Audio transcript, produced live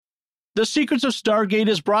The Secrets of Stargate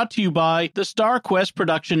is brought to you by the StarQuest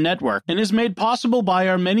Production Network and is made possible by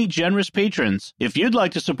our many generous patrons. If you'd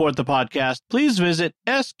like to support the podcast, please visit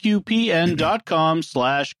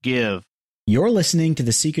sqpn.com/give. You're listening to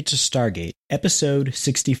The Secrets of Stargate, Episode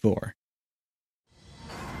 64.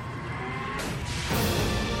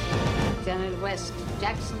 Lieutenant West,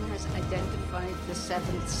 Jackson has identified the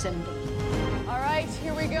seventh symbol. All right,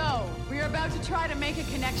 here we go. We are about to try to make a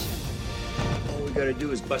connection. All we gotta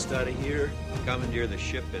do is bust out of here, commandeer the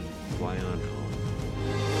ship, and fly on home.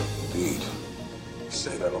 Indeed. You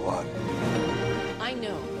say that a lot. I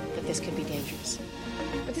know that this could be dangerous.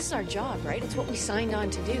 But this is our job, right? It's what we signed on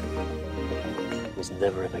to do. It was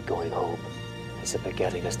never about going home. It's about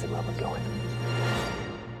getting us to where we're going.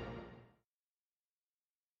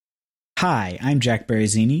 Hi, I'm Jack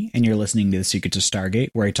Barazzini, and you're listening to The Secrets of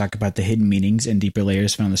Stargate, where I talk about the hidden meanings and deeper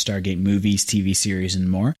layers found in the Stargate movies, TV series, and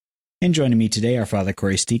more. And joining me today are Father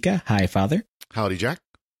Corey Stika. Hi, Father. Howdy, Jack.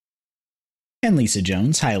 And Lisa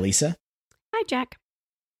Jones. Hi, Lisa. Hi, Jack.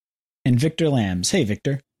 And Victor Lambs. Hey,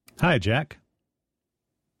 Victor. Hi, Jack.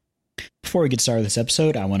 Before we get started with this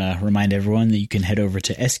episode, I want to remind everyone that you can head over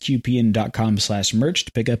to sqpn.com/merch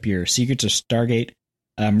to pick up your Secrets of Stargate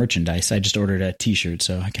merchandise. I just ordered a t-shirt,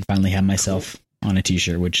 so I can finally have myself on a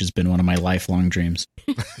t-shirt, which has been one of my lifelong dreams.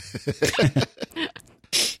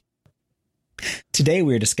 Today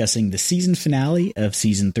we are discussing the season finale of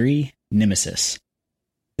Season 3, Nemesis.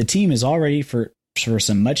 The team is all ready for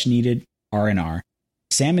some much-needed R&R.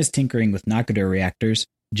 Sam is tinkering with Nakato reactors,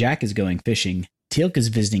 Jack is going fishing, Teal'c is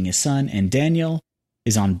visiting his son, and Daniel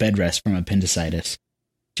is on bed rest from appendicitis.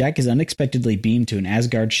 Jack is unexpectedly beamed to an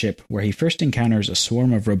Asgard ship where he first encounters a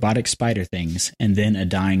swarm of robotic spider things and then a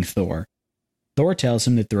dying Thor. Thor tells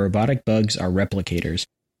him that the robotic bugs are replicators,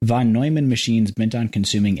 von Neumann machines bent on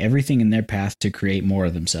consuming everything in their path to create more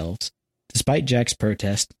of themselves. Despite Jack's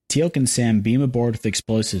protest, Teal'c and Sam beam aboard with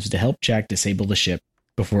explosives to help Jack disable the ship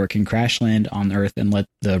before it can crash land on Earth and let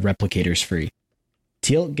the replicators free.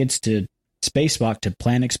 Teal'c gets to spacewalk to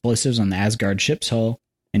plant explosives on the Asgard ship's hull,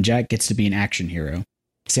 and Jack gets to be an action hero.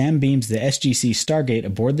 Sam beams the SGC Stargate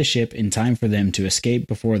aboard the ship in time for them to escape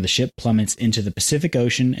before the ship plummets into the Pacific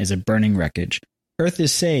Ocean as a burning wreckage. Earth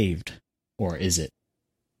is saved. Or is it?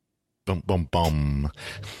 Bum, bum, bum.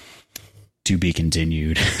 To be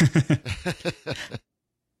continued.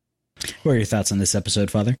 What are your thoughts on this episode,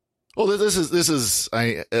 Father? Well, this is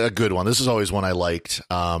a good one. This is always one I liked.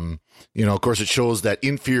 Of course, it shows that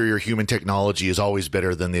inferior human technology is always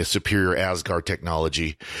better than the superior Asgard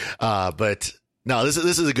technology. But no, this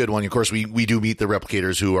is a good one. Of course, we do meet the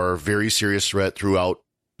replicators, who are a very serious threat throughout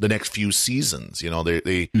the next few seasons. They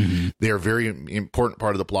are a very important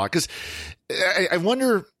part of the plot. Because I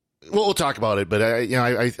wonder. Well, we'll talk about it, but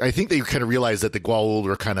I think they kind of realized that the Goa'uld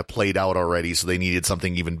were kind of played out already, so they needed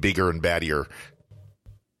something even bigger and battier.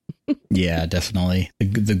 Yeah, definitely.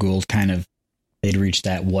 The Goa'uld they'd reached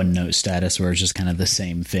that one-note status where it's just kind of the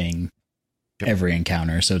same thing every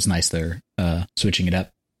encounter, so it's nice they're switching it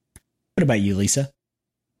up. What about you, Lisa?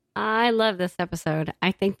 I love this episode.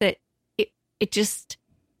 I think that it just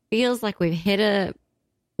feels like we've hit a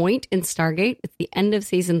point in Stargate. It's the end of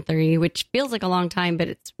Season 3, which feels like a long time, but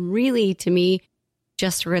it's really, to me,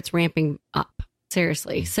 just where it's ramping up.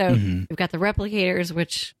 Seriously. So we've got the replicators,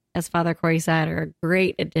 which, as Father Corey said, are a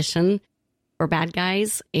great addition for bad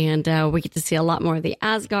guys. And we get to see a lot more of the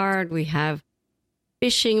Asgard. We have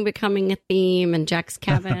fishing becoming a theme and Jack's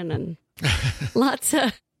cabin and lots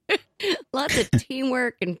of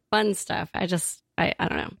teamwork and fun stuff. I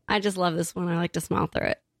don't know. I just love this one. I like to smile through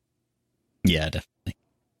it. Yeah, definitely.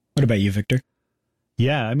 What about you, Victor?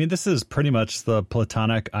 Yeah, I mean, this is pretty much the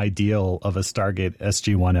platonic ideal of a Stargate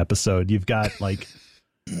SG-1 episode. You've got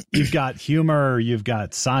you've got humor, you've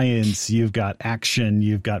got science, you've got action,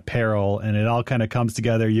 you've got peril, and it all kind of comes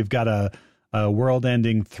together. You've got a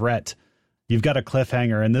world-ending threat. You've got a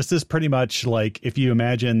cliffhanger, and this is pretty much like, if you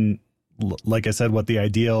imagine, like I said, what the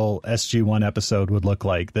ideal SG-1 episode would look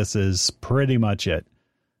like. This is pretty much it.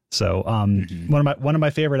 So, one of my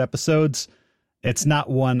favorite episodes. It's not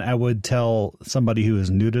one I would tell somebody who is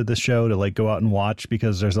new to the show to go out and watch,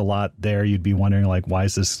 because there's a lot there. You'd be wondering why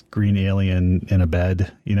is this green alien in a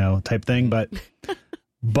bed, type thing. But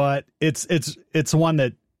it's one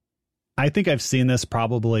that I think I've seen this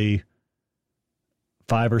probably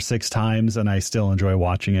 5 or 6 times, and I still enjoy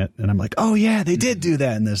watching it. And I'm like, oh yeah, they did do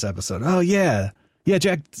that in this episode. Oh yeah. Yeah.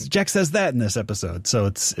 Jack says that in this episode. So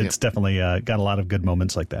it's definitely got a lot of good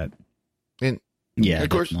moments like that. And yeah, of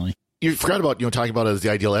course, definitely. You forgot about, talking about it as the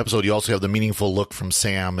ideal episode. You also have the meaningful look from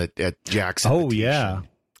Sam at Jack's invitation.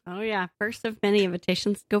 Oh, yeah. First of many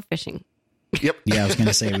invitations to go fishing. Yep. Yeah, I was going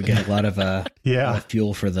to say we get a lot of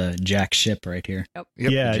fuel for the Jack ship right here. Yep.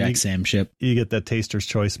 Yeah, the Jack Sam ship. You get that taster's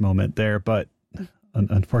choice moment there, but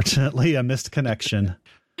unfortunately, a missed connection.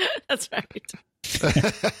 That's right.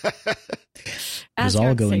 It was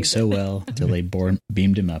all going so well until they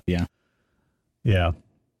beamed him up. Yeah. Yeah.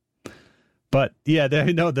 But yeah,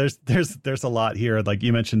 there's a lot here. Like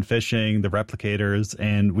you mentioned fishing, the replicators,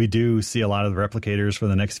 and we do see a lot of the replicators for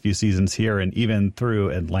the next few seasons here. And even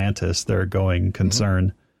through Atlantis, they're going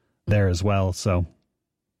concern there as well. So,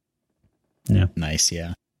 yeah. Nice.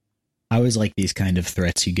 Yeah. I always like these kind of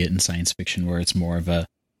threats you get in science fiction where it's more of a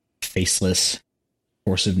faceless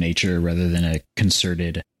force of nature rather than a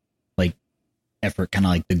concerted like effort, kind of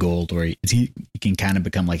like the Gold, where he can kind of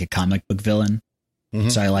become like a comic book villain.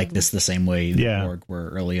 So I like this the same way the Borg were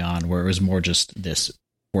early on, where it was more just this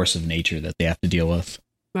force of nature that they have to deal with.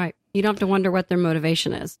 Right. You don't have to wonder what their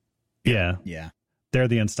motivation is. Yeah. Yeah. They're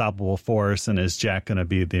the unstoppable force, and is Jack going to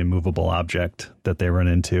be the immovable object that they run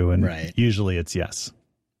into? And usually it's yes.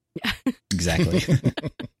 Exactly.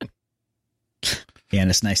 Yeah, and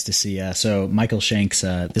it's nice to see. So Michael Shanks,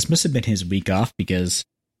 this must have been his week off because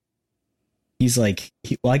he's like,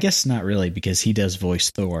 well, I guess not really, because he does voice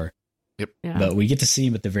Thor. Yep. Yeah. But we get to see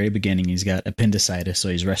him at the very beginning. He's got appendicitis, so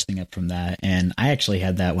he's resting up from that. And I actually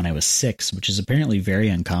had that when I was 6, which is apparently very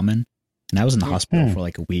uncommon. And I was in the hospital for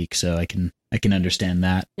like a week, so I can understand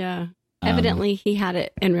that. Yeah. Evidently, he had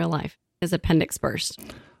it in real life. His appendix burst.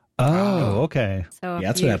 Oh, okay. So yeah,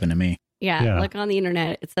 that's what happened to me. Yeah, look on the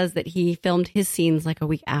internet. It says that he filmed his scenes like a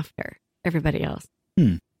week after everybody else.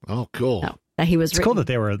 Oh, cool. So, that he was. It's cool that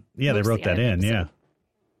they were. Yeah, they wrote that in. Yeah.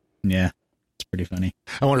 Yeah. Pretty funny.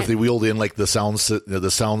 I wonder if they wheeled in like the sound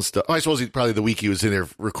stuff. I suppose probably the week he was in there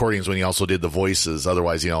recordings when he also did the voices.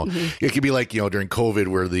 Otherwise, it could be like, during COVID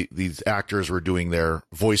where these actors were doing their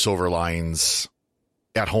voiceover lines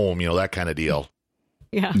at home, that kind of deal.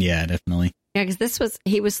 Yeah. Yeah, definitely. Yeah, because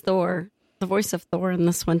he was Thor, the voice of Thor in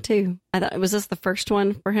this one too. I thought, was this the first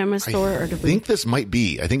one for him as Thor? I think this might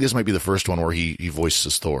be the first one where he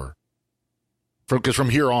voices Thor. Because from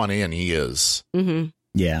here on in, he is. Mm-hmm.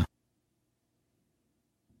 Yeah.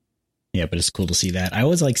 Yeah, but it's cool to see that. I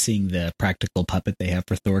always like seeing the practical puppet they have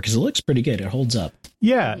for Thor because it looks pretty good. It holds up.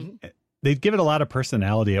 Yeah, they give it a lot of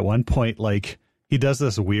personality. At one point, like he does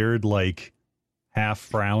this weird like half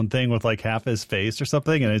frown thing with like half his face or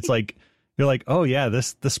something, and it's like you're like, oh yeah,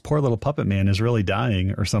 this poor little puppet man is really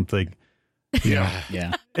dying or something. Yeah.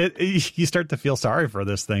 You start to feel sorry for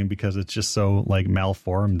this thing because it's just so like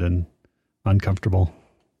malformed and uncomfortable.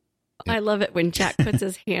 I love it when Jack puts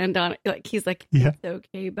his hand on it. Like he's like, "It's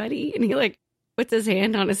okay, buddy," and he like puts his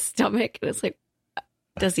hand on his stomach, and it's like,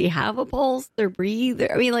 does he have a pulse or breathe?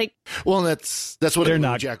 I mean, like, well, that's what they're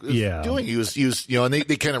not. Jack was doing. He was, and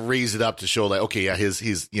they kind of raise it up to show like, okay, yeah,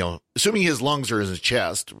 he's, assuming his lungs are in his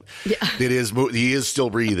chest, he is still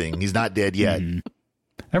breathing. He's not dead yet. Mm-hmm.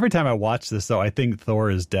 Every time I watch this, though, I think Thor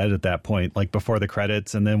is dead at that point, like before the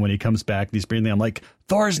credits, and then when he comes back, and he's breathing. I'm like,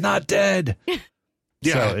 Thor's not dead.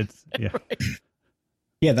 Yeah, so it's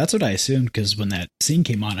yeah, that's what I assumed because when that scene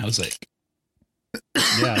came on, I was like,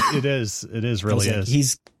 yeah, it is. It is really like,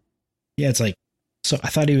 is. It's like, so I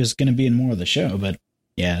thought he was going to be in more of the show, but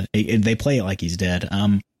yeah, they play it like he's dead.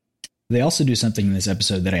 They also do something in this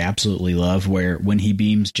episode that I absolutely love, where when he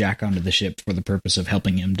beams Jack onto the ship for the purpose of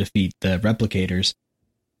helping him defeat the replicators,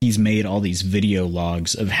 he's made all these video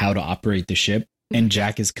logs of how to operate the ship. And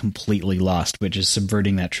Jack is completely lost, which is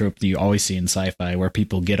subverting that trope that you always see in sci-fi where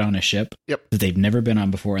people get on a ship that they've never been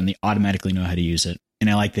on before and they automatically know how to use it. And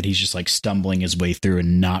I like that he's just like stumbling his way through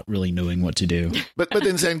and not really knowing what to do. But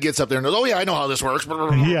then Zen gets up there and goes, oh yeah, I know how this works.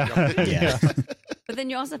 Yeah. But then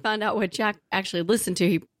you also found out what Jack actually listened to.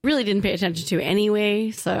 He really didn't pay attention to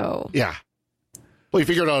anyway. So yeah. Well, he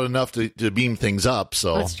figured out enough to beam things up.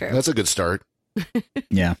 So that's true. That's a good start.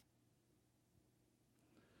 Yeah.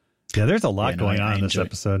 Yeah, there's a lot going on in this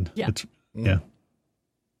episode. Yeah.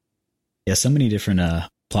 Yeah, so many different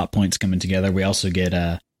plot points coming together. We also get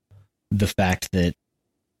the fact that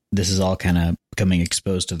this is all kind of becoming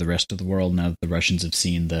exposed to the rest of the world now that the Russians have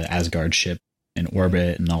seen the Asgard ship in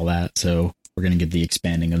orbit and all that. So we're going to get the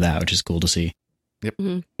expanding of that, which is cool to see. Yep.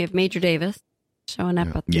 Mm-hmm. We have Major Davis showing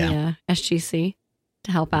up at the SGC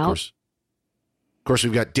to help out. Of course,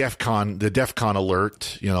 we've got the DEFCON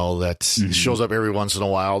alert, that shows up every once in a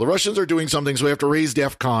while. The Russians are doing something, so we have to raise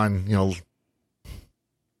DEFCON,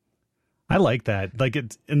 I like that. Like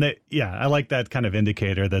I like that kind of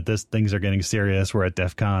indicator that things are getting serious. We're at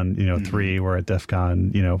DEFCON, 3, we're at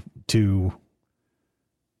DEFCON, 2. Of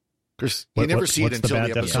course, you never see it until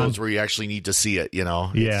the episodes DEFCON? where you actually need to see it,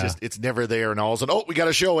 Yeah. It's never there, and all of a sudden, we got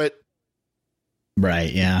to show it.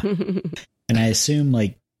 Right, yeah. And I assume,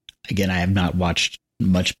 like, again, I have not watched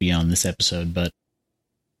much beyond this episode, but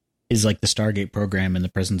is like the Stargate program and the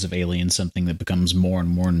presence of aliens something that becomes more and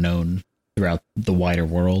more known throughout the wider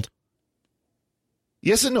world?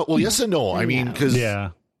 Yes and no. Well, yes and no. I mean, because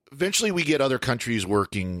eventually we get other countries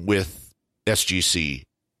working with SGC.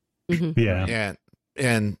 Mm-hmm. Yeah.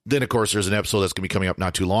 And then, of course, there's an episode that's going to be coming up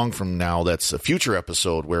not too long from now. That's a future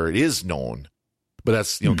episode where it is known. But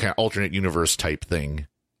that's, kind of alternate universe type thing.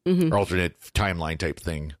 Mm-hmm. Or alternate timeline type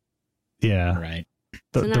thing. Yeah. Right.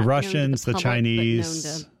 The Russians, the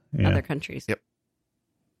Chinese. Other countries. Yep.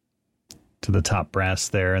 To the top brass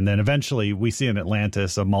there. And then eventually we see in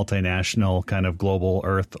Atlantis a multinational kind of global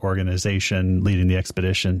Earth organization leading the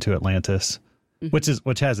expedition to Atlantis,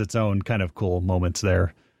 which has its own kind of cool moments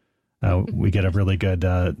there. We get a really good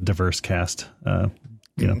diverse cast,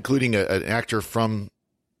 including an actor from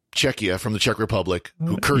Czechia, from the Czech Republic,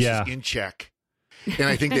 who curses in Czech. And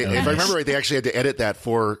I think if I remember right, they actually had to edit that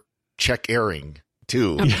for Czech airing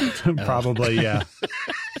too. Probably, yeah.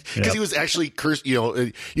 Because he was actually cursed.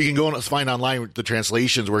 You can go and find online the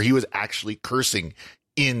translations where he was actually cursing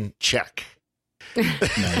in Czech.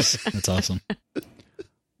 Nice. That's awesome.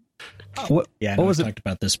 What was it? Talked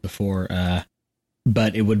about this before,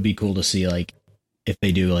 but it would be cool to see, like, if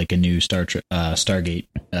they do like a new Stargate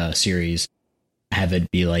series, have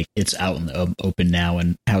it be like it's out in the open now,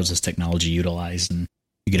 and how's this technology utilized, and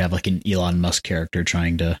you could have like an Elon Musk character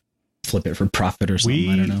trying to flip it for profit or something.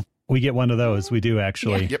 I don't know. We get one of those. We do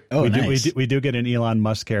actually. Yeah. Yep. Oh, nice. We do get an Elon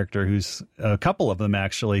Musk character who's a couple of them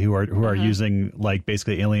actually who are using like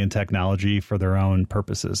basically alien technology for their own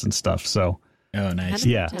purposes and stuff. So. Oh, nice.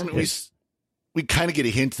 Yeah. We kind of get a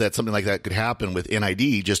hint that something like that could happen with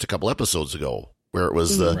NID just a couple episodes ago, where it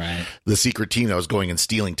was the secret team that was going and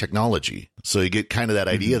stealing technology. So you get kind of that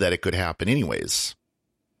idea that it could happen anyways.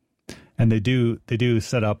 And they do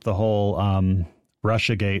set up the whole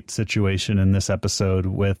Russiagate situation in this episode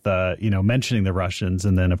with mentioning the Russians,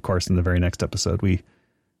 and then of course in the very next episode we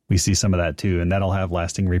see some of that too, and that'll have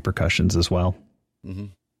lasting repercussions as well. Mm-hmm.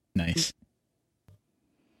 Nice.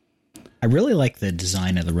 I really like the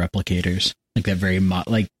design of the replicators. Like that very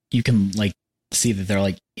like you can like see that they're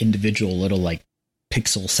like individual little like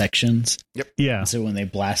pixel sections. Yep. Yeah. And so when they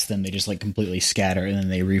blast them, they just like completely scatter and then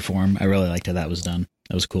they reform. I really liked how that was done.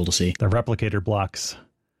 That was cool to see. The replicator blocks.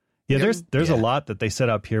 Yeah, there's a lot that they set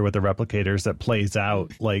up here with the replicators that plays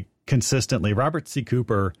out like consistently. Robert C.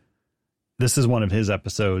 Cooper, this is one of his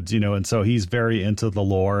episodes, and so he's very into the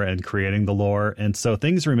lore and creating the lore. And so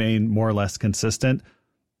things remain more or less consistent.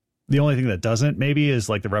 The only thing that doesn't maybe is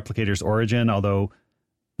like the replicator's origin, although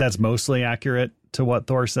that's mostly accurate to what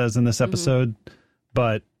Thor says in this episode.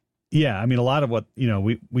 But yeah, I mean, a lot of what,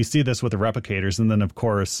 we see this with the replicators, and then of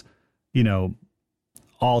course,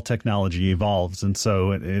 all technology evolves. And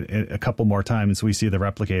so a couple more times we see the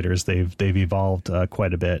replicators, they've evolved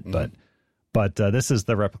quite a bit, but this is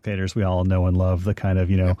the replicators we all know and love, the kind of,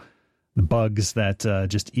 the bugs that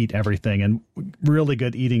just eat everything, and really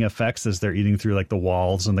good eating effects as they're eating through like the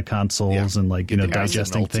walls and the consoles and like,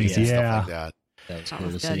 digesting things. Stuff like that. That was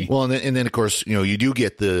cool to see. Well, and then of course, you do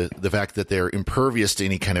get the fact that they're impervious to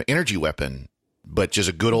any kind of energy weapon, but just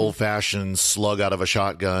a good old fashioned slug out of a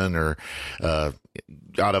shotgun or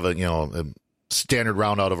out of a standard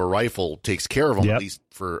round out of a rifle takes care of them at least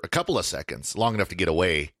for a couple of seconds, long enough to get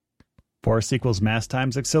away. Force equals mass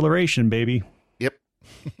times acceleration, baby. Yep.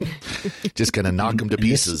 Just gonna knock them to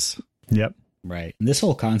pieces. Yep. Right. And this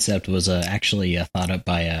whole concept was actually thought up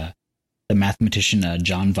by the mathematician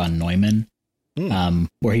John von Neumann.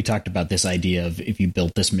 Where he talked about this idea of if you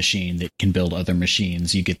built this machine that can build other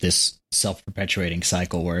machines, you get this self-perpetuating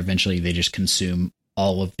cycle where eventually they just consume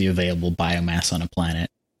all of the available biomass on a planet.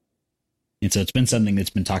 And so it's been something that's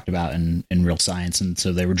been talked about in real science, and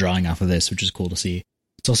so they were drawing off of this, which is cool to see.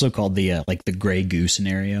 It's also called the the gray goo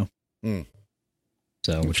scenario.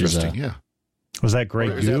 So, which is was that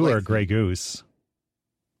gray goo or gray goose?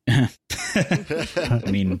 I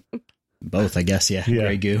mean, both, I guess. Yeah.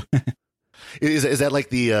 Gray goo. Is that like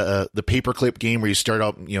the paperclip game where you start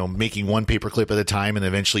out, making one paperclip at a time, and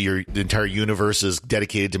eventually the entire universe is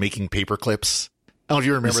dedicated to making paperclips? I don't know if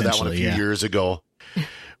you remember that one a few years ago,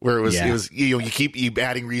 where it was you keep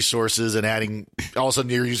adding resources and adding, all of a sudden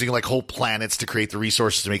you're using like whole planets to create the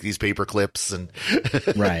resources to make these paperclips, and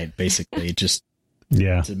right, basically just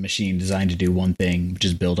it's a machine designed to do one thing, which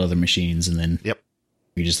is build other machines, and then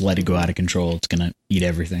you just let it go out of control. It's gonna eat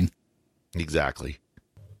everything. Exactly.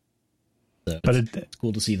 So but it's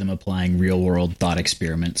cool to see them applying real-world thought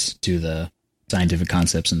experiments to the scientific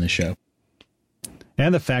concepts in this show.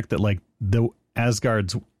 And the fact that, like, the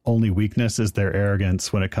Asgard's only weakness is their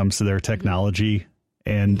arrogance when it comes to their technology.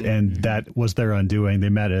 and that was their undoing. They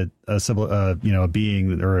met a civil, a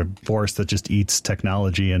being or a force that just eats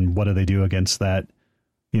technology, and what do they do against that?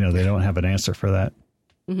 They don't have an answer for that.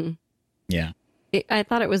 Mm-hmm. Yeah. I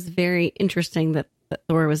thought it was very interesting that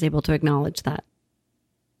Thor was able to acknowledge that.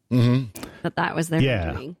 Mm-hmm. That was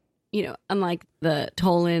their doing. Unlike the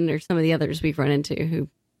Tolan or some of the others we've run into who,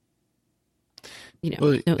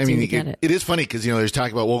 don't seem to get it. It is funny because, there's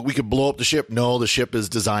talk about, well, we could blow up the ship. No, the ship is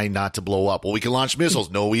designed not to blow up. Well, we can launch missiles.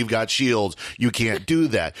 No, we've got shields. You can't do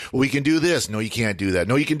that. Well, we can do this. No, you can't do that.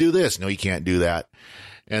 No, you can do this. No, you can't do that.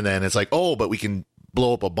 And then it's like, oh, but we can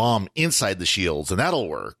blow up a bomb inside the shields and that'll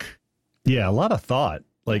work. Yeah, a lot of thought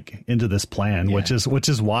into this plan, which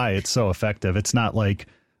is why it's so effective. It's not like,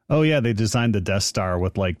 oh yeah, they designed the Death Star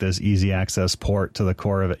with this easy access port to the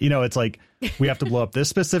core of it. It's like we have to blow up this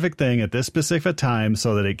specific thing at this specific time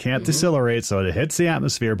so that it can't decelerate, so it hits the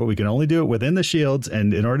atmosphere, but we can only do it within the shields.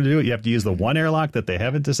 And in order to do it, you have to use the one airlock that they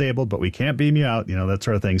haven't disabled, but we can't beam you out, that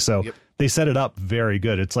sort of thing. So they set it up very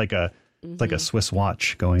good. It's like a Swiss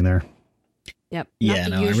watch going there. Yep. Yeah,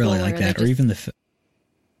 no, I really like that. Or even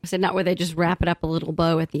I said not where they just wrap it up a little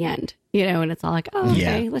bow at the end, and it's all like, oh,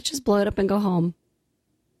 okay, let's just blow it up and go home.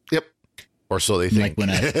 Yep. Or so they think. Like when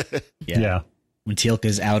when Teal'c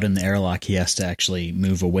is out in the airlock, he has to actually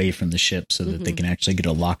move away from the ship so that they can actually get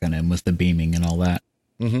a lock on him with the beaming and all that.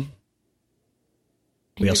 Mm-hmm.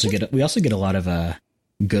 We also get a lot of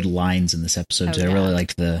good lines in this episode. I really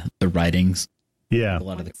liked the writings. Yeah, a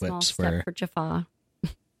lot of the clips where for Jaffa.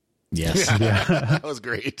 Yes. Yeah. That was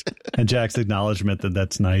great. And Jack's acknowledgement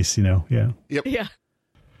that's nice, Yeah. Yep. Yeah.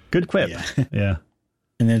 Good quip. Yeah.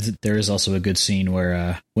 And then there is also a good scene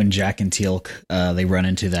where when Jack and Teal'c they run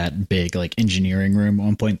into that big engineering room. At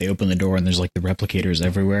one point they open the door and there's the replicators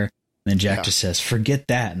everywhere. And then Jack just says, "Forget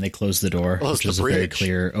that," and they close the door, which is a very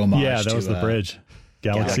clear homage. Yeah, that was the bridge.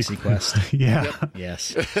 Galaxy Quest. Yeah. Yep.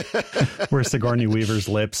 Yes. Where Sigourney Weaver's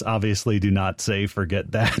lips obviously do not say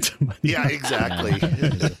 "forget that." Yeah, exactly.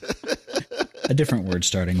 A different word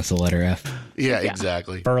starting with the letter F. Yeah,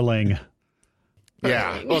 exactly. Furling.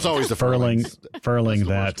 Yeah. Well, it's always the furling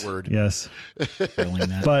that word. Yes. Furling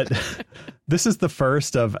that. But this is the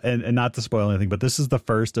first of, and not to spoil anything, but this is the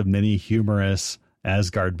first of many humorous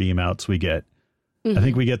Asgard beam outs we get. Mm-hmm. I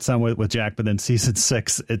think we get some with Jack, but then season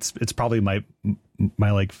 6, it's probably my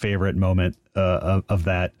favorite moment of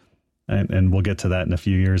that. And we'll get to that in a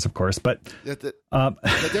few years, of course. But that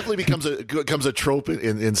definitely becomes a trope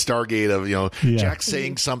in Stargate of Jack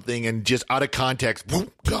saying something and just out of context,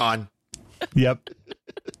 boom, gone. Yep.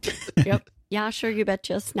 Yep. Yeah, sure, you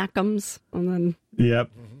betcha. Snackums. And then yep.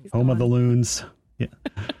 Home of the loons. Yeah.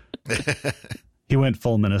 He went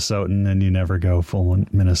full Minnesotan, and you never go full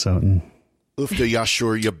Minnesotan. Oofta, yeah,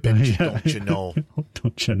 sure, you betcha. Don't you know?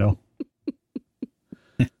 Don't you know?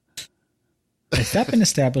 Has that been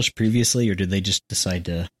established previously, or did they just decide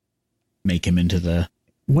to make him into the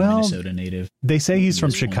Minnesota native? They say he's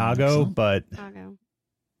from Chicago, but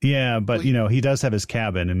yeah, but he does have his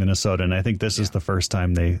cabin in Minnesota, and I think this is the first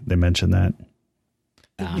time they mention that.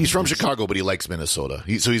 He's from Chicago, but he likes Minnesota,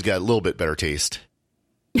 so he's got a little bit better taste.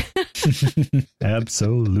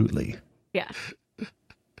 Absolutely. Yeah.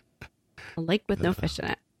 A lake with no fish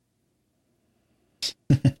in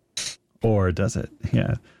it. Or does it?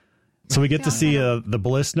 Yeah. So we get to see the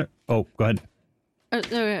Blissner. Oh, go ahead. Oh,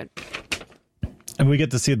 go ahead. And we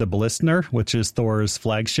get to see the Blissner, which is Thor's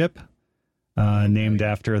flagship, named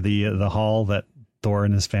after the hall that Thor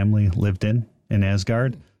and his family lived in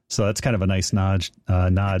Asgard. So that's kind of a nice nod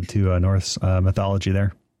to Norse mythology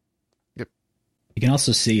there. Yep. You can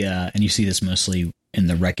also see, and you see this mostly in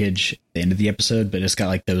the wreckage at the end of the episode, but it's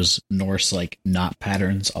got those Norse knot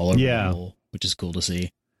patterns all over the hull, which is cool to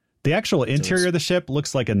see. The actual interior of the ship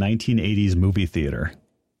looks like a 1980s movie theater.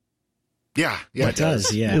 Yeah, it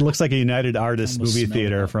does. Yeah, it looks like a United Artists movie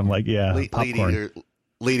theater from late popcorn.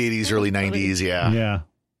 Late 80s, early 90s. Yeah.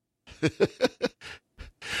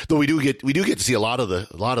 Though we do get to see a lot of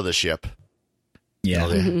the ship.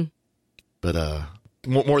 Yeah, but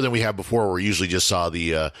more than we have before. Where we usually just saw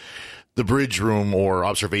the bridge room or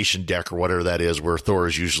observation deck or whatever that is, where Thor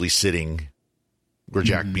is usually sitting, where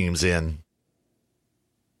Jack beams in.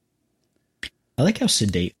 I like how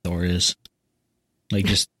sedate Thor is.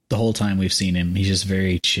 Just the whole time we've seen him, he's just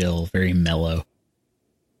very chill, very mellow.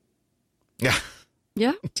 Yeah.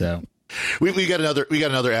 Yeah. So we got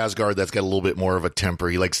another Asgard that's got a little bit more of a temper.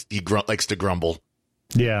 He likes to grumble.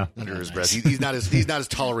 Yeah. Under his breath. He's not as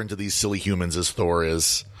tolerant to these silly humans as Thor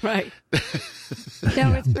is. Right.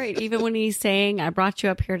 No, it's great. Even when he's saying, "I brought you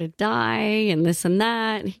up here to die," and this and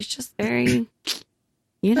that, and he's just very.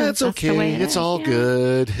 That's okay. It's all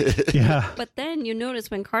good. Yeah. But then you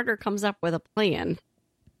notice when Carter comes up with a plan,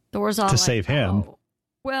 Thor's all to like, save him. "Oh,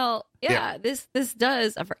 well, yeah, this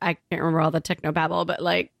does. I can't remember all the technobabble, but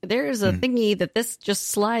like, there's a thingy that this just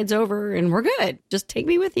slides over, and we're good. Just take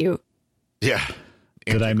me with you." Yeah.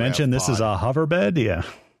 Did I mention this is a hover bed? Yeah.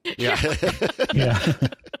 Yeah. Yeah.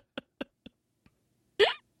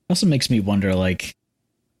 Also makes me wonder, like,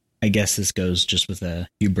 I guess this goes just with the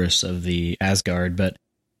hubris of the Asgard, but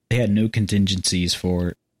they had no contingencies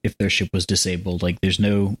for if their ship was disabled. Like, there's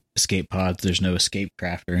no escape pods, there's no escape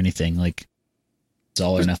craft or anything. Like, it's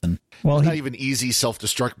all or nothing. Well, not even easy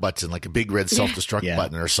self-destruct button, like a big red self-destruct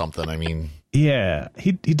button or something. I mean, yeah,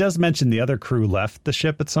 he does mention the other crew left the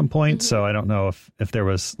ship at some point, so I don't know if there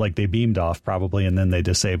was, like, they beamed off probably, and then they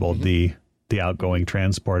disabled the outgoing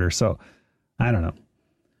transporter. So I don't know,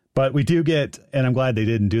 but we do get, and I'm glad they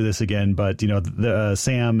didn't do this again. But you know, the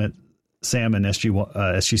Sam and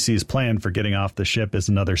SGC's plan for getting off the ship is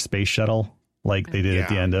another space shuttle, like they did at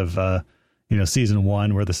the end of season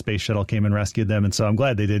 1, where the space shuttle came and rescued them. And so I'm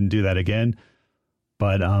glad they didn't do that again.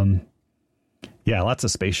 But yeah, lots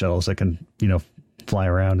of space shuttles that can, fly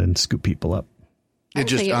around and scoop people up. It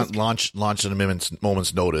just launched in a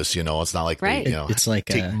moment's notice. It's not like right. It's like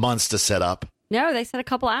take months to set up. No, they said a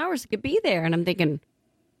couple hours it could be there, and I'm thinking,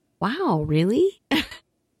 wow, really?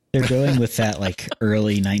 They're going with that like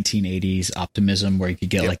early 1980s optimism where you could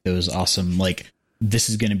get like those awesome, like, this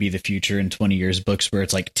is going to be the future in 20 years books where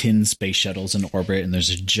it's like 10 space shuttles in orbit and there's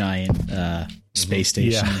a giant space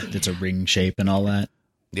station that's a ring shape and all that.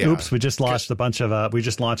 Yeah. Oops, we just launched a bunch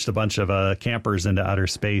of campers into outer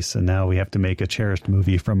space, and now we have to make a cherished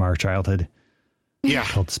movie from our childhood. Yeah,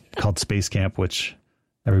 called Space Camp, which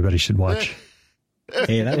everybody should watch.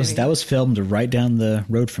 Hey, that was filmed right down the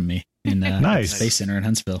road from me in nice. Space Center in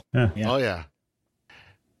Huntsville. Yeah. Oh yeah.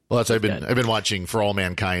 Well, I've been watching For All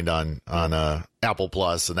Mankind on Apple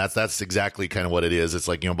Plus, and that's exactly kind of what it is. It's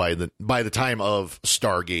like, by the time of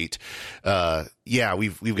Stargate,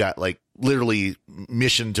 we've got like literally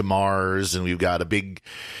mission to Mars, and we've got a big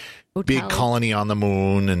colony on the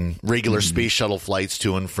moon, and regular space shuttle flights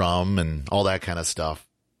to and from, and all that kind of stuff.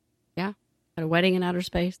 Yeah, a wedding in outer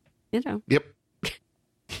space. Yep.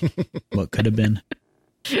 What could have been.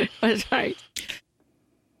 That's right.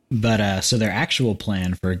 But so their actual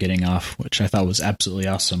plan for getting off, which I thought was absolutely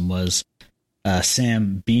awesome, was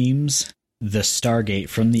Sam beams the Stargate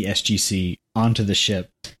from the SGC onto the ship,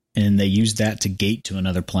 and they used that to gate to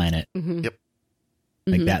another planet. Mm-hmm. Yep.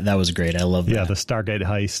 Like that was great. I love that. Yeah, the Stargate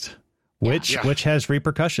heist, which has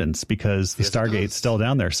repercussions because the Stargate's still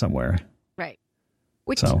down there somewhere. Right.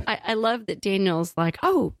 Which I love that Daniel's like,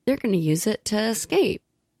 oh, they're going to use it to escape.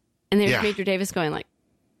 And there's Major Davis going like,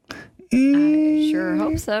 I sure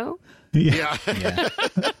hope so. Yeah.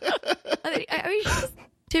 I mean,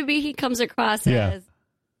 to me, he comes across as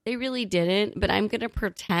they really didn't, but I'm going to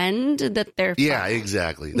pretend that they're fine. Yeah,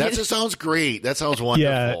 exactly. That just sounds great. That sounds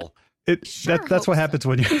wonderful. Yeah, that's what happens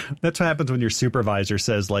when your supervisor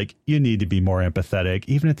says, like, you need to be more empathetic,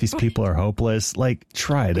 even if these people are hopeless. Like,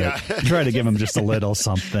 try to give them just a little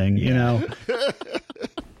something,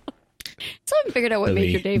 So I figured out what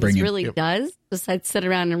Major Davis really does, besides sit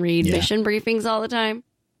around and read mission briefings all the time.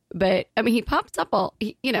 But I mean, he pops up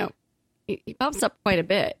he pops up quite a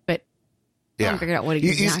bit. But I haven't figured out what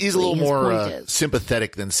he's a little more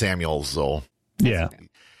sympathetic than Samuels, though. Yeah,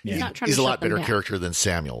 he's a lot better character than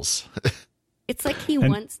Samuels. It's like he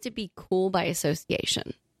wants to be cool by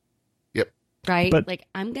association. Yep. Right. But like,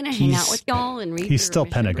 I'm going to hang out with y'all and read. He's still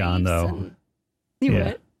Pentagon, though.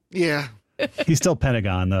 What? Yeah. He's still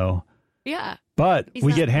Pentagon, though. Yeah. But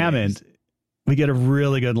we get Hammond. We get a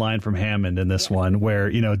really good line from Hammond in this one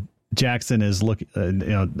where, Jackson is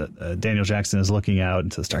Daniel Jackson is looking out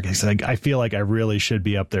into the Stargate. He's like, I feel like I really should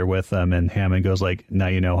be up there with them. And Hammond goes like, now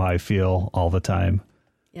you know how I feel all the time.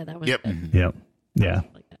 Yeah, that was good. Yep. Yeah. Of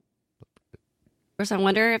course, I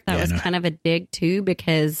wonder if that was kind of a dig too,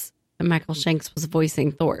 because Michael Shanks was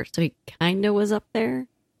voicing Thor. So he kind of was up there.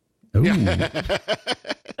 Ooh. Yeah.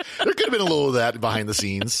 There could have been a little of that behind the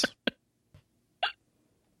scenes.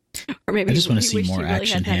 Or maybe I just want to see more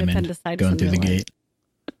action Hammond going through the gate.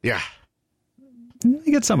 Yeah. You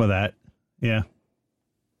get some of that. Yeah.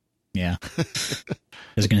 Yeah. I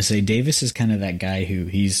was going to say, Davis is kind of that guy who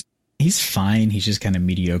he's fine. He's just kind of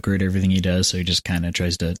mediocre at everything he does. So he just kind of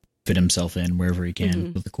tries to fit himself in wherever he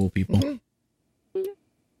can with the cool people. Mm-hmm.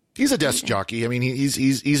 He's a desk jockey. I mean,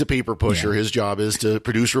 he's a paper pusher. Yeah. His job is to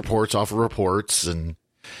produce reports off of reports and,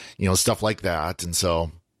 stuff like that. And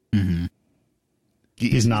so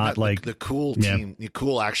he's not like the cool team, the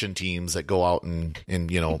cool action teams that go out and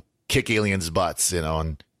kick aliens' butts,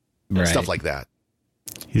 and stuff like that.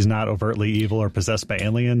 He's not overtly evil or possessed by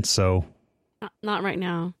aliens. So not right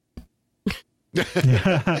now.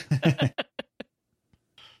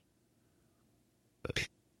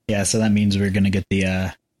 Yeah, so that means we're going to get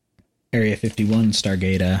the Area 51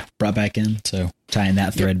 Stargate brought back in, so tying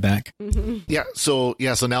that thread back. Mm-hmm. Yeah, so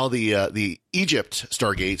now the Egypt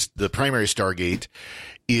Stargate, the primary Stargate,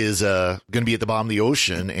 is going to be at the bottom of the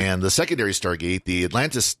ocean, and the secondary Stargate, the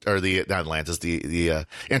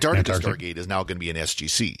Antarctica Stargate, is now going to be an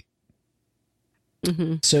SGC.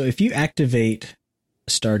 Mm-hmm. So if you activate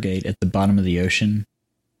a Stargate at the bottom of the ocean,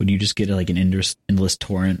 would you just get like an endless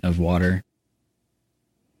torrent of water?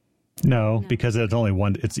 No, because it's only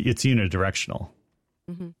one. It's unidirectional.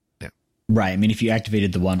 Mm-hmm. Yeah. Right. I mean, if you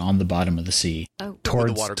activated the one on the bottom of the sea,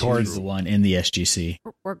 towards the one in the SGC,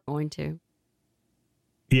 we're going to.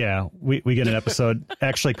 Yeah, we get an episode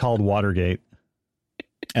actually called Watergate.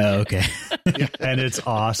 Oh, okay. And it's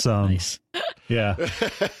awesome. Nice. Yeah.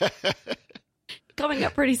 Coming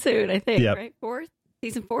up pretty soon, I think. Yep. Right,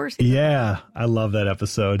 season 4. Yeah, I love that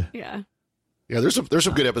episode. Yeah. Yeah, there's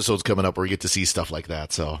some good episodes coming up where you get to see stuff like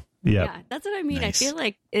that. So yeah, that's what I mean. Nice. I feel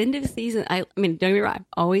like end of season. I mean, don't get me wrong.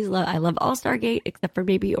 I love All Stargate except for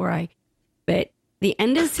maybe Ori, but the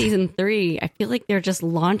end of season 3, I feel like they're just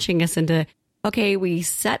launching us into. Okay, we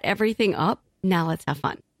set everything up. Now let's have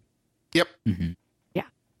fun. Yep. Mm-hmm. Yeah.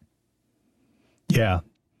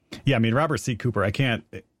 Yeah. I mean, Robert C. Cooper. I can't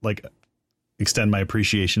extend my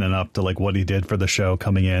appreciation enough to what he did for the show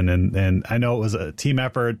coming in, and I know it was a team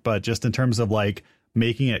effort, but just in terms of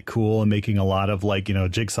making it cool and making a lot of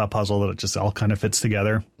jigsaw puzzle that it just all kind of fits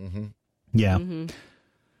together. Mm-hmm. Yeah.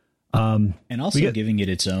 Mm-hmm. And also giving it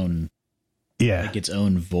its own. Yeah. Its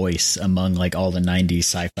own voice among all the 90s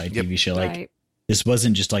sci-fi TV show. This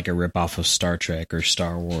wasn't just a ripoff of Star Trek or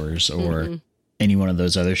Star Wars or any one of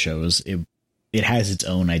those other shows. It has its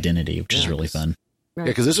own identity, which is really fun. Right.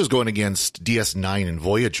 Yeah, because this was going against DS9 and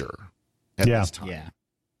Voyager at this time. Yeah.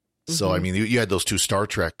 So, I mean, you had those two Star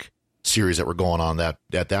Trek series that were going on at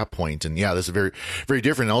that point. And yeah, this is very, very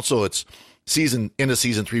different. And also, it's end of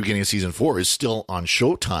season 3, beginning of season 4 is still on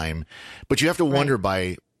Showtime. But you have to wonder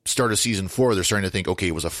by start of season 4, they're starting to think, okay,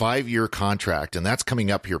 it was a 5-year contract and that's coming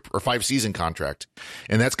up here, or 5-season contract,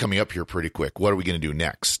 and that's coming up here pretty quick. What are we going to do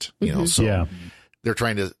next? You know, so they're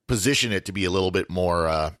trying to position it to be a little bit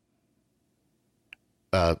more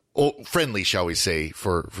friendly, shall we say,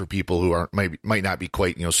 for people who might not be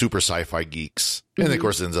quite super sci-fi geeks. And of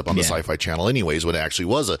course, it ends up on the Sci-Fi Channel anyways, when it actually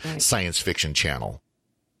was a science fiction channel.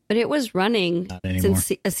 But it was running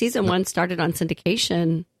since season 1 started on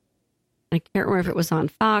syndication. I can't remember if it was on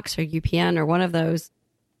Fox or UPN or one of those.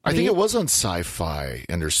 I think it was on Sci-Fi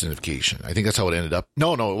under syndication. I think that's how it ended up.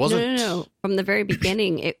 No, it wasn't. No. From the very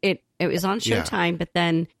beginning, it was on Showtime, but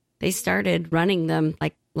then they started running them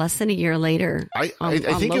less than a year later. I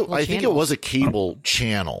think it was a cable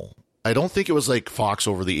channel. I don't think it was Fox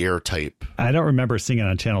over the air type. I don't remember seeing it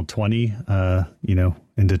on Channel 20,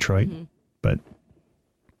 in Detroit, but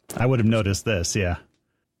I would have noticed this. Yeah.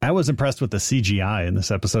 I was impressed with the CGI in this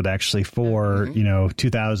episode, actually, for,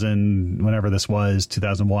 2000, whenever this was,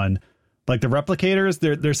 2001. The replicators,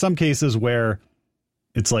 there's some cases where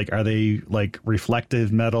it's are they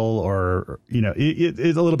reflective metal or,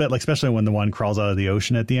 it's a little bit especially when the one crawls out of the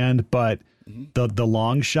ocean at the end. But the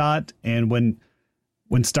long shot, and when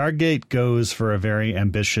Stargate goes for a very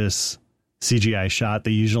ambitious CGI shot,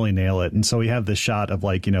 they usually nail it. And so we have this shot of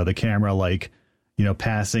the camera,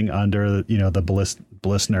 passing under, the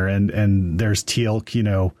Blissner, and there's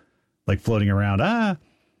Teal'c, floating around.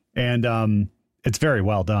 And it's very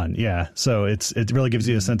well done. Yeah. So it really gives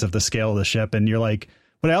you a sense of the scale of the ship. And you're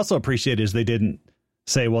what I also appreciate is they didn't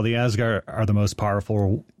say, well, the Asgard are the most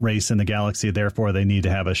powerful race in the galaxy, therefore they need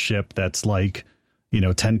to have a ship that's 10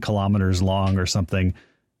 kilometers long or something.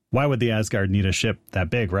 Why would the Asgard need a ship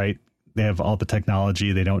that big, right? They have all the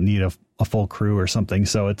technology. They don't need a full crew or something.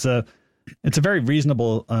 So it's a very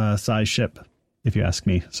reasonable size ship, if you ask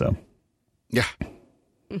me. So, yeah.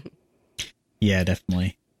 Yeah,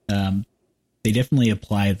 definitely. They definitely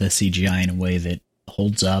apply the CGI in a way that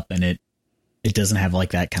holds up, and it doesn't have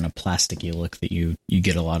that kind of plasticky look that you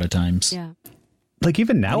get a lot of times. Yeah.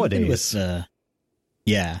 Even nowadays. With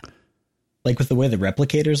with the way the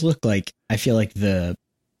replicators look, I feel the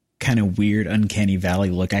kind of weird uncanny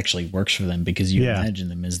valley look actually works for them, because you imagine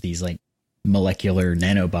them as these molecular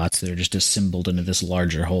nanobots that are just assembled into this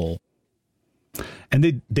larger whole.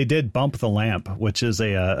 And they did bump the lamp, which is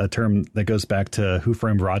a term that goes back to Who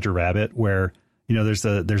Framed Roger Rabbit, where there's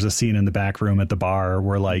a scene in the back room at the bar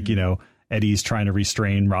where Eddie's trying to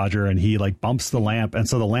restrain Roger, and he bumps the lamp, and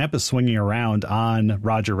so the lamp is swinging around on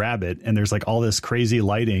Roger Rabbit, and there's all this crazy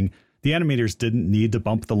lighting. The animators didn't need to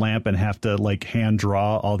bump the lamp and have to hand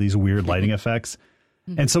draw all these weird lighting effects.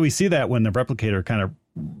 And so we see that when the replicator kind of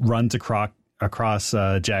runs across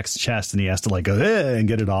Jack's chest, and he has to like go and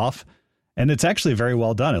get it off. And it's actually very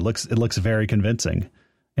well done. It looks very convincing.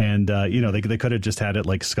 And they could have just had it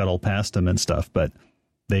like scuttle past him and stuff, but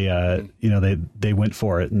they they went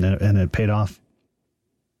for it, and it paid off.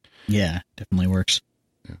 Yeah, definitely works.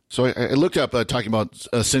 So I looked up talking about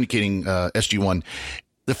syndicating SG-1.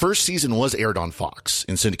 The first season was aired on Fox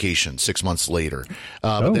in syndication 6 months later,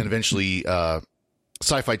 but then eventually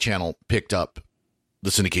Sci-Fi Channel picked up the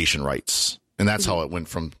syndication rights, and that's how it went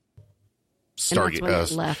from Stargate. And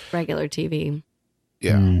that's when it left regular TV.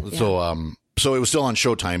 Yeah. So it was still on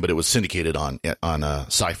Showtime, but it was syndicated on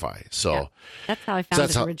Sci-Fi. So that's how I found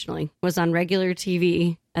it originally. Was on regular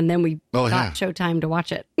TV, and then we got Showtime to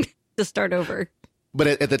watch it to start over. But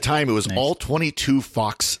at the time, it was all 22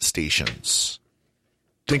 Fox stations.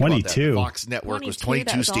 Think 22. Fox network was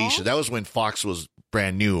 22 stations. That was when Fox was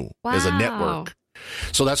brand new as a network.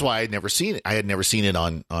 So that's why I had never seen it. I had never seen it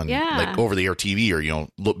on like over the air TV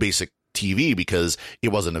or basic TV, because it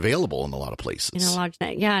wasn't available in a lot of places. In a large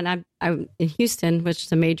net, and I'm in Houston, which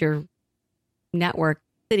is a major network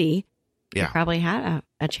city. Yeah, probably had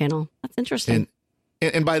a channel. That's interesting.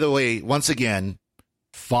 And by the way, once again,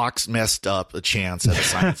 Fox messed up a chance at a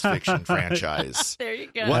science fiction franchise. There you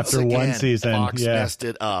go. After one season, Fox messed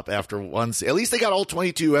it up. After one, at least they got all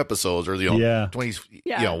 22 episodes, or 20,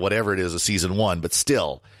 whatever it is, of season 1. But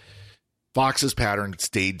still, Fox's pattern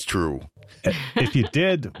stayed true. If you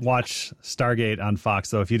did watch Stargate on Fox,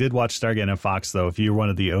 though, if you're one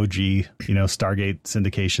of the OG, Stargate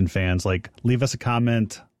syndication fans, like, leave us a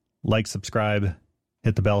comment, like, subscribe,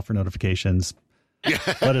 hit the bell for notifications.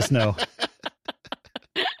 Let us know.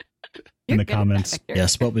 In the comments.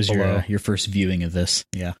 Yes, what was your first viewing of this?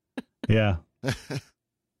 Yeah. Yeah.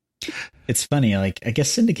 It's funny, like, I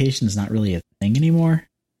guess syndication is not really a thing anymore.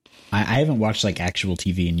 I haven't watched like actual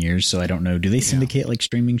TV in years, so I don't know. Do they syndicate like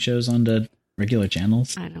streaming shows onto regular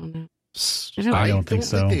channels? I don't know. I don't think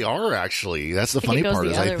so. They are, actually. That's the funny part.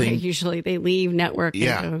 I think usually they leave network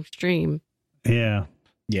and go stream. Yeah.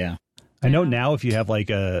 Yeah. I know now if you have like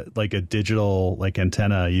a digital like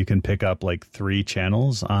antenna, you can pick up like 3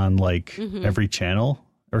 channels on like every channel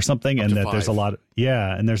or something, and that 5. there's a lot.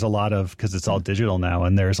 And there's a lot of, because it's all digital now,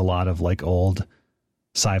 and there's a lot of like old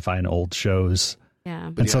sci-fi and old shows.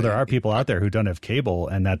 Yeah. And so there are people out there who don't have cable,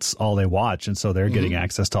 and that's all they watch, and so they're getting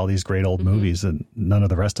access to all these great old movies that none of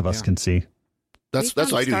the rest of us can see. That's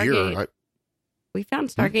what I do here. We found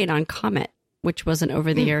Stargate on Comet, which was an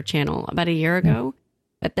over-the-air channel about a year ago.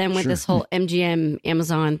 But then when this whole MGM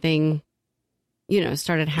Amazon thing,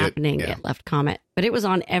 started happening, it left Comet. But it was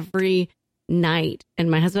on every night,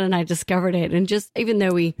 and my husband and I discovered it. And just, even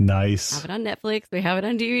though we have it on Netflix, we have it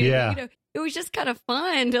on DVD, it was just kind of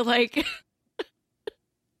fun to like...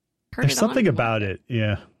 There's something about it.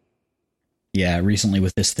 Yeah. Yeah. Recently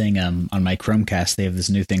with this thing, on my Chromecast, they have this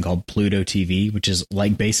new thing called Pluto TV, which is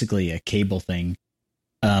like basically a cable thing.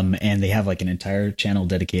 And they have like an entire channel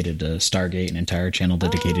dedicated to Stargate, an entire channel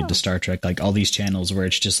dedicated to Star Trek, like all these channels where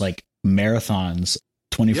it's just like marathons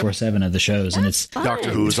 24/7 of the shows. And it's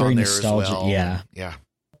Doctor Who's on there nostalgic. as well. Yeah. Yeah.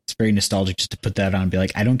 It's very nostalgic just to put that on and be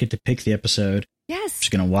like, I don't get to pick the episode. Yes. I'm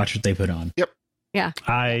just going to watch what they put on. Yep. Yeah.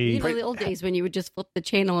 The old days when you would just flip the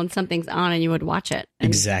channel and something's on and you would watch it.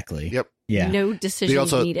 Exactly. Yep. Yeah. No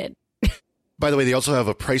decisions needed. By the way, they also have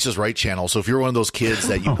a Price is Right channel. So if you're one of those kids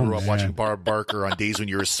that you grew up watching Barb Barker on days when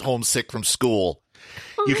you were homesick from school,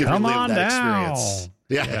 you can relive that experience.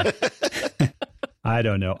 Yeah. I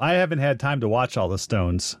don't know. I haven't had time to watch all the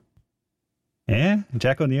Stones.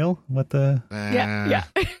 Jack O'Neill? What the? Yeah.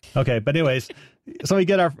 Okay, but anyways, so we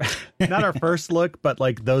get our not our first look, but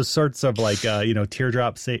like those sorts of like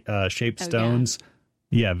teardrop shaped stones.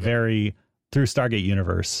 Yeah, very through Stargate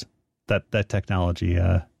universe. That technology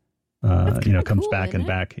comes back and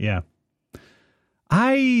back. Yeah.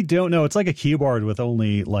 I don't know. It's like a keyboard with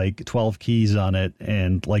only like 12 keys on it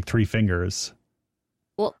and like 3 fingers.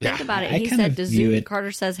 Well, think about it. He said to zoom.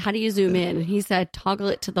 Carter says, "How do you zoom in?" And he said, "Toggle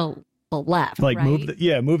it to the left." Like right? move the.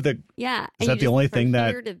 Yeah. Is that the only thing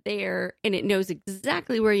that here to there, and it knows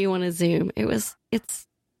exactly where you want to zoom. It's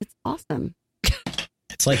awesome.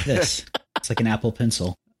 It's like this. It's like an Apple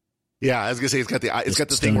Pencil. Yeah, I was gonna say it's got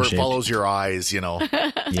the thing where it follows your eyes.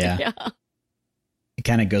 Yeah. It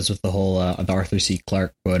kind of goes with the whole the Arthur C.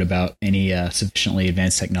 Clarke quote about any sufficiently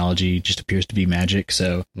advanced technology just appears to be magic.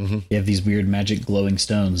 So you have these weird magic glowing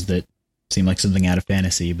stones that seem like something out of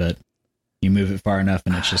fantasy, but you move it far enough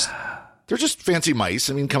and it's just... They're just fancy mice.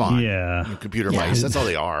 I mean, come on. Yeah. Computer mice. That's all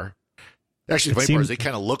they are. Actually, the funny part is they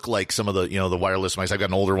kind of look like some of the, the wireless mice. I've got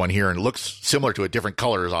an older one here and it looks similar to it, different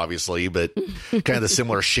colors, obviously, but kind of the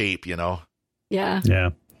similar shape, Yeah. Yeah.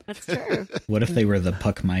 That's true. What if they were the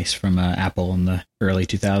puck mice from Apple in the early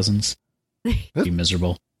 2000s? Be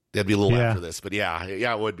miserable. That'd be a little after this, but yeah,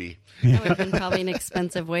 it would be. That would have been probably an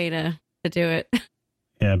expensive way to do it.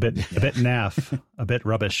 Yeah, a bit naff, a bit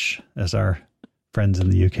rubbish, as our friends in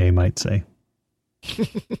the UK might say.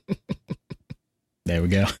 There we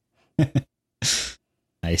go.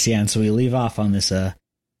 Nice. Yeah, and so we leave off on this fun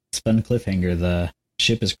cliffhanger. The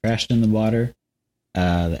ship has crashed in the water.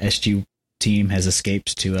 The SG team has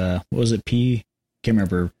escaped to what was it? Can't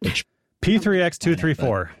remember which.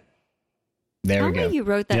 P3X234. There we How go. you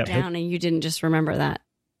wrote that down and you didn't just remember that?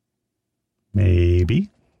 Maybe.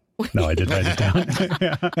 No, I did write it down.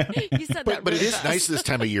 You said that. But it is nice this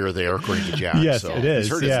time of year there, according to Jack. Yes, so it is.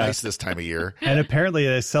 He's heard it's nice this time of year. And apparently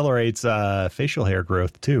it accelerates facial hair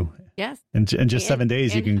growth too. Yes. In just 7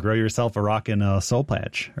 days, you can grow yourself a rockin' soul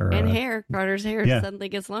patch. And hair. Carter's hair suddenly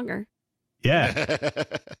gets longer. Yeah.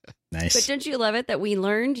 Nice. But don't you love it that we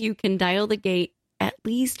learned you can dial the gate at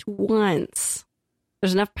least once?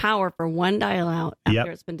 There's enough power for one dial out after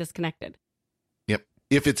it's been disconnected. Yep.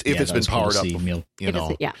 If it's been powered up, you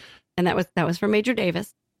know. Yeah. And that was from Major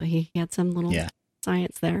Davis. So he had some little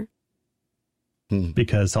science there.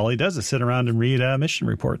 Because all he does is sit around and read mission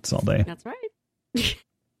reports all day. That's right.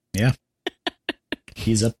 Yeah.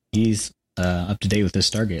 He's up to date with this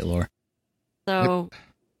Stargate lore. So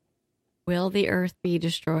will the Earth be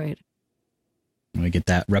destroyed? We get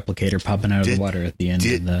that replicator popping out of the water at the end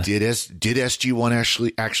of the... Did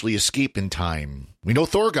SG-1 actually escape in time? We know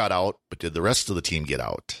Thor got out, but did the rest of the team get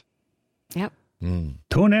out? Yep.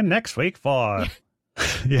 Tune in next week for...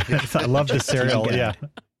 I love this serial. Yeah.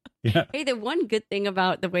 Hey, the one good thing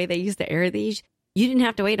about the way they used to air these, you didn't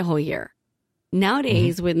have to wait a whole year.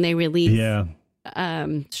 Nowadays, when they release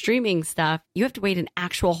streaming stuff, you have to wait an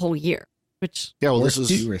actual whole year. Which this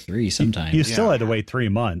is 2 or 3 sometimes. You still had to wait 3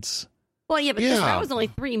 months. Well, yeah, but that was only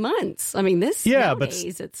 3 months. I mean,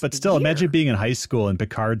 nowadays, but still, imagine being in high school and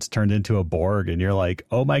Picard's turned into a Borg, and you're like,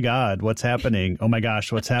 "Oh my God, what's happening? Oh my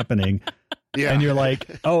gosh, what's happening?" Yeah, and you're like,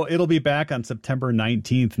 "Oh, it'll be back on September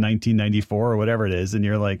 19th, 1994, or whatever it is," and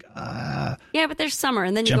you're like, "Ah." Yeah, but there's summer,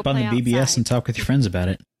 and then you jump go play on the BBS outside. and talk with your friends about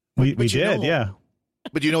it. We did, yeah.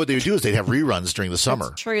 But you know what they would do is they'd have reruns during the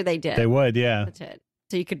summer. That's true, they did. They would, yeah. That's it.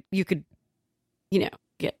 So you could,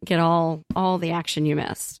 get all the action you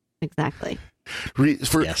missed. Exactly.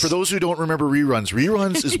 For those who don't remember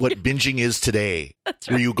reruns is what binging is today. That's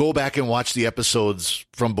right. Where you go back and watch the episodes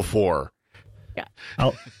from before. Yeah.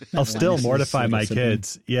 I'll still mortify my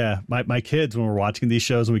kids. Yeah. My kids, when we're watching these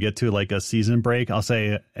shows and we get to like a season break, I'll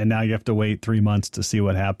say, and now you have to wait 3 months to see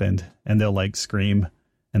what happened. And they'll like scream.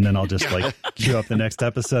 And then I'll just like queue up the next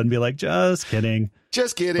episode and be like, just kidding.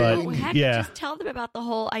 Just kidding. But, just tell them about the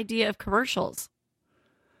whole idea of commercials.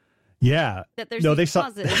 Yeah. That there's these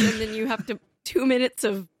pauses, and then you have to 2 minutes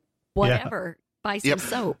of whatever, buy some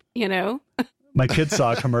soap, My kids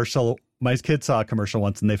saw a commercial. My kids saw a commercial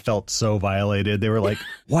once and they felt so violated. They were like,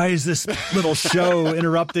 "Why is this little show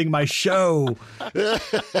interrupting my show?"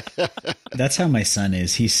 That's how my son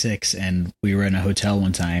is. He's 6, and we were in a hotel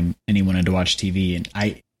one time, and he wanted to watch TV, and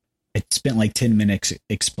I spent like 10 minutes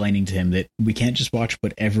explaining to him that we can't just watch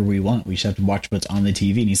whatever we want. We just have to watch what's on the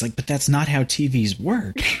TV. And he's like, "But that's not how TVs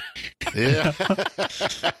work." Yeah.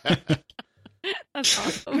 That's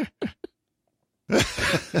awesome.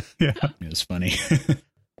 Yeah. It was funny.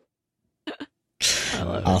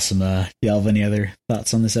 Awesome. Do y'all have any other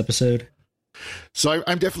thoughts on this episode? So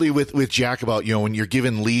I'm definitely with Jack about, when you're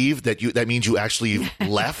given leave, that means you actually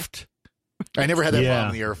left. I never had that problem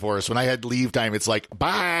in the Air Force. When I had leave time, it's like,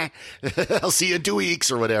 bye, I'll see you in 2 weeks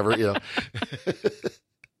or whatever.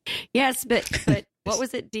 Yes, but what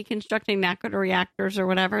was it? Deconstructing Naquita reactors or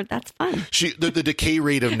whatever. That's fun. The decay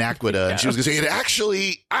rate of Naquita, and she was going to say, it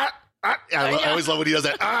actually, I always love when he does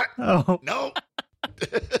that. No.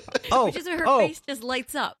 Which is her face just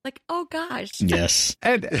lights up. Like, oh gosh. Yes.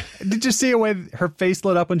 And did you see a way her face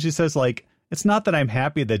lit up when she says, like, "It's not that I'm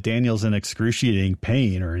happy that Daniel's in excruciating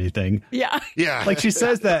pain or anything." Yeah. Yeah. Like she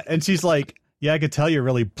says that and she's like, "Yeah, I could tell you're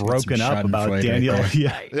really broken up about Daniel." Right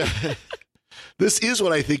yeah. This is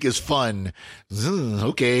what I think is fun.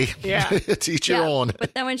 Okay. Yeah. To each your own.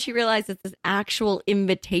 But then when she realized it's this actual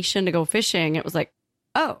invitation to go fishing, it was like,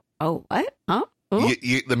 oh, what? Huh?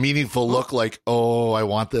 The meaningful look like, oh, I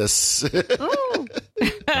want this. Oh.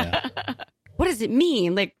 What does it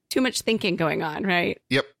mean? Like too much thinking going on, right?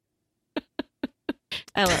 Yep.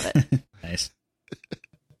 I love it. Nice.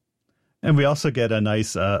 And we also get a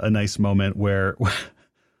nice moment where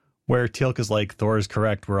Teal'c is like, "Thor is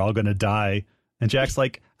correct. We're all going to die." And Jack's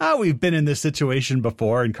like, oh, we've been in this situation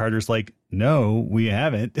before. And Carter's like, no, we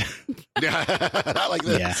haven't. Not like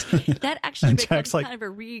this. Yeah. That actually And becomes Jack's like- kind of a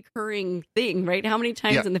recurring thing, right? How many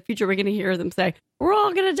times Yeah. in the future are we going to hear them say, we're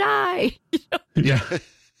all going to die? Yeah.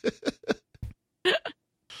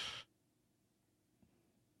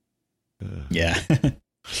 Yeah.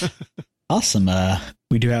 Awesome.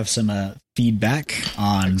 We do have some feedback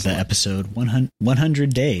on the episode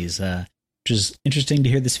 100 Days, which is interesting to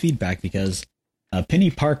hear this feedback because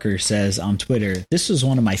Penny Parker says on Twitter, this was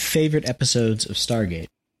one of my favorite episodes of Stargate.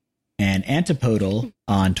 And Antipodal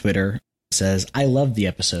on Twitter says, I love the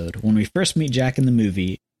episode. When we first meet Jack in the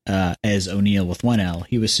movie as O'Neill with one L,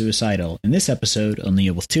 he was suicidal. In this episode,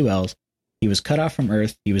 O'Neill with two L's, he was cut off from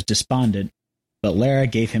Earth, he was despondent, but Lara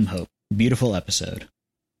gave him hope. Beautiful episode.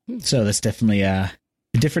 So that's definitely a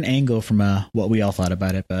different angle from what we all thought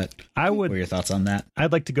about it, but what are your thoughts on that?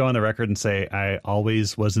 I'd like to go on the record and say I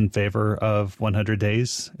always was in favor of 100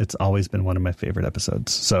 Days. It's always been one of my favorite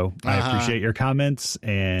episodes. So I appreciate your comments.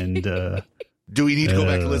 And do we need to go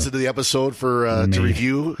back and listen to the episode for to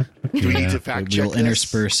review? Do we need to fact check We'll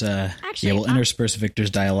intersperse. We'll intersperse Victor's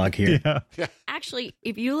dialogue here. Yeah. Actually,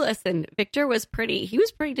 if you listen, Victor was pretty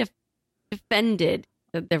defended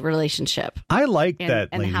the relationship. I like and, that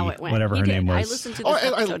and lady, how it went. whatever her name was. I listened to this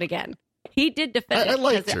episode again. He did defend I it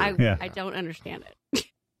liked because her. I don't understand it.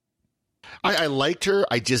 I liked her.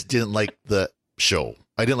 I just didn't like the show.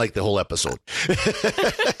 I didn't like the whole episode.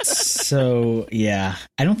 So, yeah,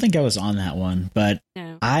 I don't think I was on that one, but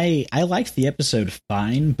No. I liked the episode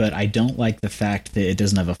fine, but I don't like the fact that it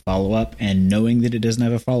doesn't have a follow-up, and knowing that it doesn't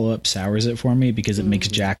have a follow-up sours it for me because it makes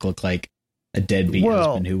Jack look like a deadbeat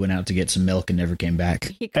husband who went out to get some milk and never came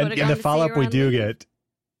back. And the follow-up we do get...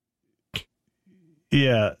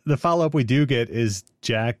 Yeah, the follow-up we do get is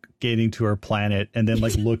Jack gating to her planet and then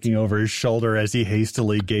like looking over his shoulder as he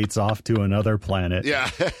hastily gates off to another planet. Yeah.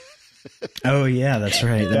 Oh, yeah, that's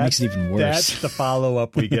right. That makes it even worse. That's the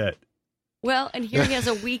follow-up we get. Well, and here he has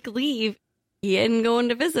a week leave. He isn't going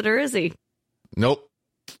to visit her, is he? Nope.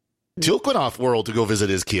 Teal'c went off world to go visit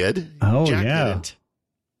his kid. Oh, Jack yeah. didn't.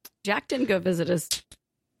 Jack didn't go visit his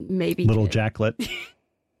maybe Little kid. Jacklet.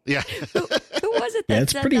 Yeah. Who was it that Yeah,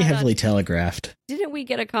 it's said pretty that heavily on- telegraphed. Didn't we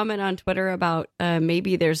get a comment on Twitter about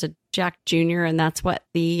maybe there's a Jack Jr. and that's what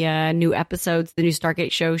the new episodes, the new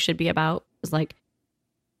Stargate show should be about? It was like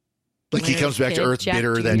he comes back to kid, Earth Jack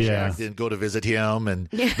bitter Jr. that Yeah. Jack didn't go to visit him. And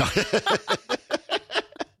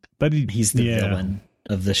But He's the villain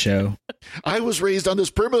of the show. I was raised on this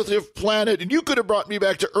primitive planet and you could have brought me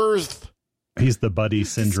back to Earth. He's the buddy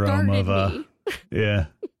syndrome started of me. yeah.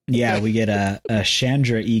 Yeah, we get a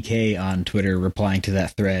Chandra EK on Twitter replying to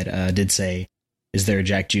that thread. Did say, "Is there a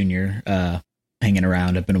Jack Jr. Hanging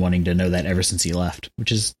around? I've been wanting to know that ever since he left."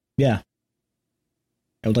 Which is, yeah,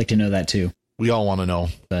 I would like to know that too. We all want to know.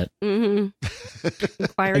 But Inquiring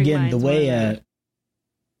again, minds the way, wanna know.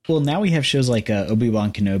 well, now we have shows like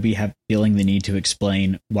Obi-Wan Kenobi feeling the need to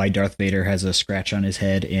explain why Darth Vader has a scratch on his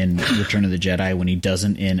head in Return of the Jedi when he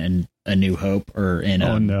doesn't in A New Hope or in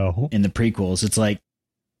Oh no. in the prequels. It's like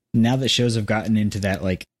now that shows have gotten into that,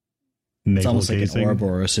 like it's Navel almost like an gazing.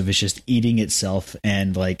 Ouroboros of it's just eating itself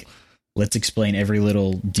and like let's explain every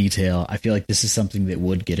little detail. I feel like this is something that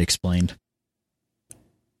would get explained.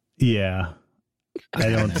 Yeah. I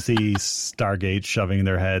don't see Stargate shoving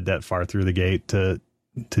their head that far through the gate to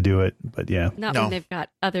do it, but yeah. Not No. when they've got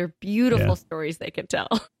other beautiful Yeah. stories they could tell.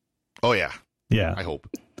 Oh, yeah. Yeah. I hope.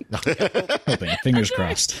 Hoping, fingers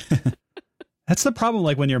crossed. That's the problem,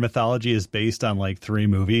 like when your mythology is based on like 3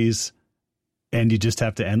 movies and you just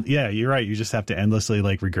have to yeah, you're right. You just have to endlessly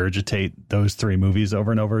like regurgitate those 3 movies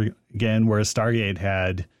over and over again. Whereas Stargate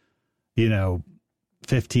had,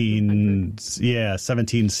 17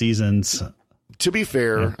 seasons. To be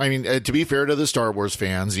fair, I mean, to be fair to the Star Wars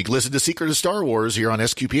fans, you can listen to Secret of Star Wars here on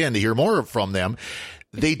SQPN to hear more from them.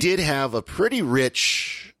 They did have a pretty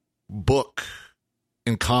rich book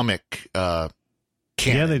and comic canon.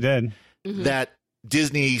 Yeah, they did. That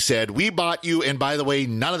Disney said, we bought you, and by the way,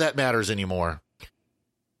 none of that matters anymore.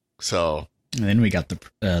 So, And then we got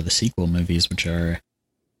the sequel movies, which are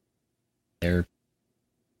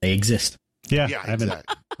they exist. Yeah, yeah, I haven't.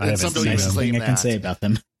 exactly. I haven't Some don't seen even them. claim Nothing I can that. say about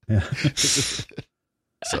them. Yeah.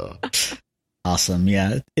 So, Awesome.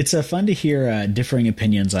 Yeah. It's fun to hear differing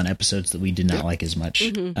opinions on episodes that we did not like as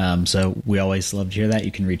much. So we always love to hear that.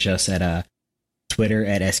 You can reach us at Twitter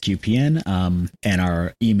at SQPN, and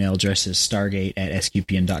our email address is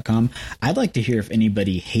stargate@sqpn.com. I'd like to hear if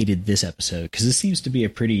anybody hated this episode, because this seems to be a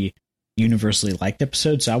pretty universally liked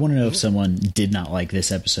episode. So I want to know if someone did not like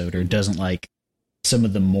this episode or doesn't like some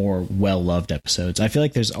of the more well-loved episodes. I feel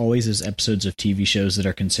like there's always those episodes of TV shows that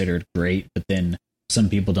are considered great, but then some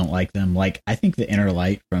people don't like them. Like, I think the Inner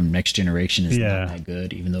Light from Next Generation is Yeah. not that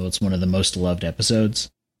good, even though it's one of the most loved episodes.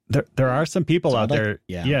 There are some people out there.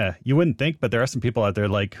 Yeah. You wouldn't think, but there are some people out there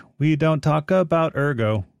like, we don't talk about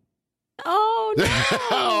Ergo. Oh, no.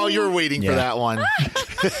 Oh, you were waiting for that one.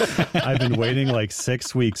 I've been waiting like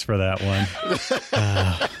 6 weeks for that one.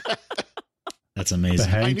 That's The amazing.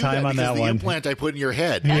 hang time on that the one. implant I put in your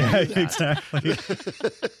head. Yeah, exactly.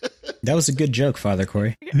 That was a good joke, Father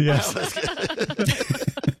Corey. Yes.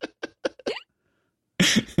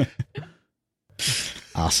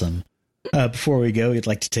 Awesome. Before we go, we'd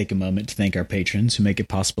like to take a moment to thank our patrons who make it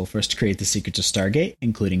possible for us to create the Secrets of Stargate,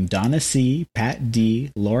 including Donna C., Pat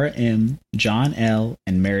D., Laura M., John L.,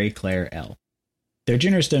 and Mary Claire L. Their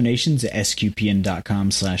generous donations at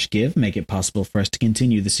sqpn.com/give make it possible for us to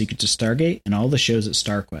continue the Secrets of Stargate and all the shows at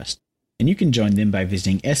StarQuest. And you can join them by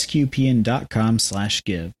visiting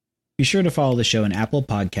sqpn.com/give. Be sure to follow the show on Apple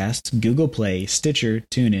Podcasts, Google Play, Stitcher,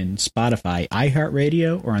 TuneIn, Spotify,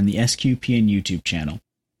 iHeartRadio, or on the SQPN YouTube channel.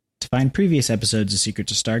 To find previous episodes of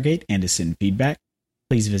Secrets of Stargate and to send feedback,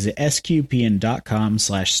 please visit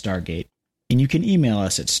sqpn.com/Stargate. And you can email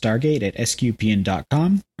us at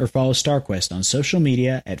stargate@sqpn.com or follow StarQuest on social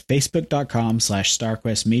media at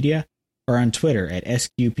facebook.com/StarQuestMedia or on Twitter at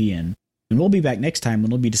SQPN. And we'll be back next time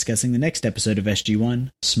when we'll be discussing the next episode of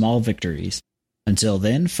SG-1, Small Victories. Until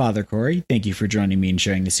then, Father Corey, thank you for joining me and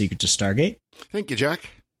sharing the Secrets of Stargate. Thank you, Jack.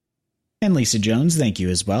 And Lisa Jones, thank you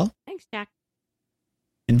as well. Thanks, Jack.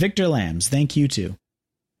 And Victor Lambs, thank you too.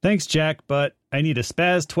 Thanks, Jack, but I need a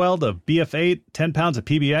Spaz 12 of BF8, 10 pounds of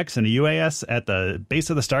PBX, and a UAS at the base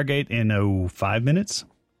of the Stargate in 5 minutes.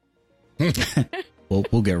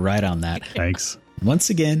 We'll get right on that. Thanks. Once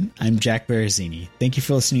again, I'm Jack Barazzini. Thank you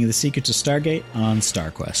for listening to The Secrets of Stargate on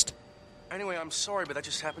StarQuest. Anyway, I'm sorry, but that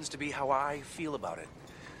just happens to be how I feel about it.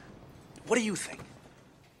 What do you think?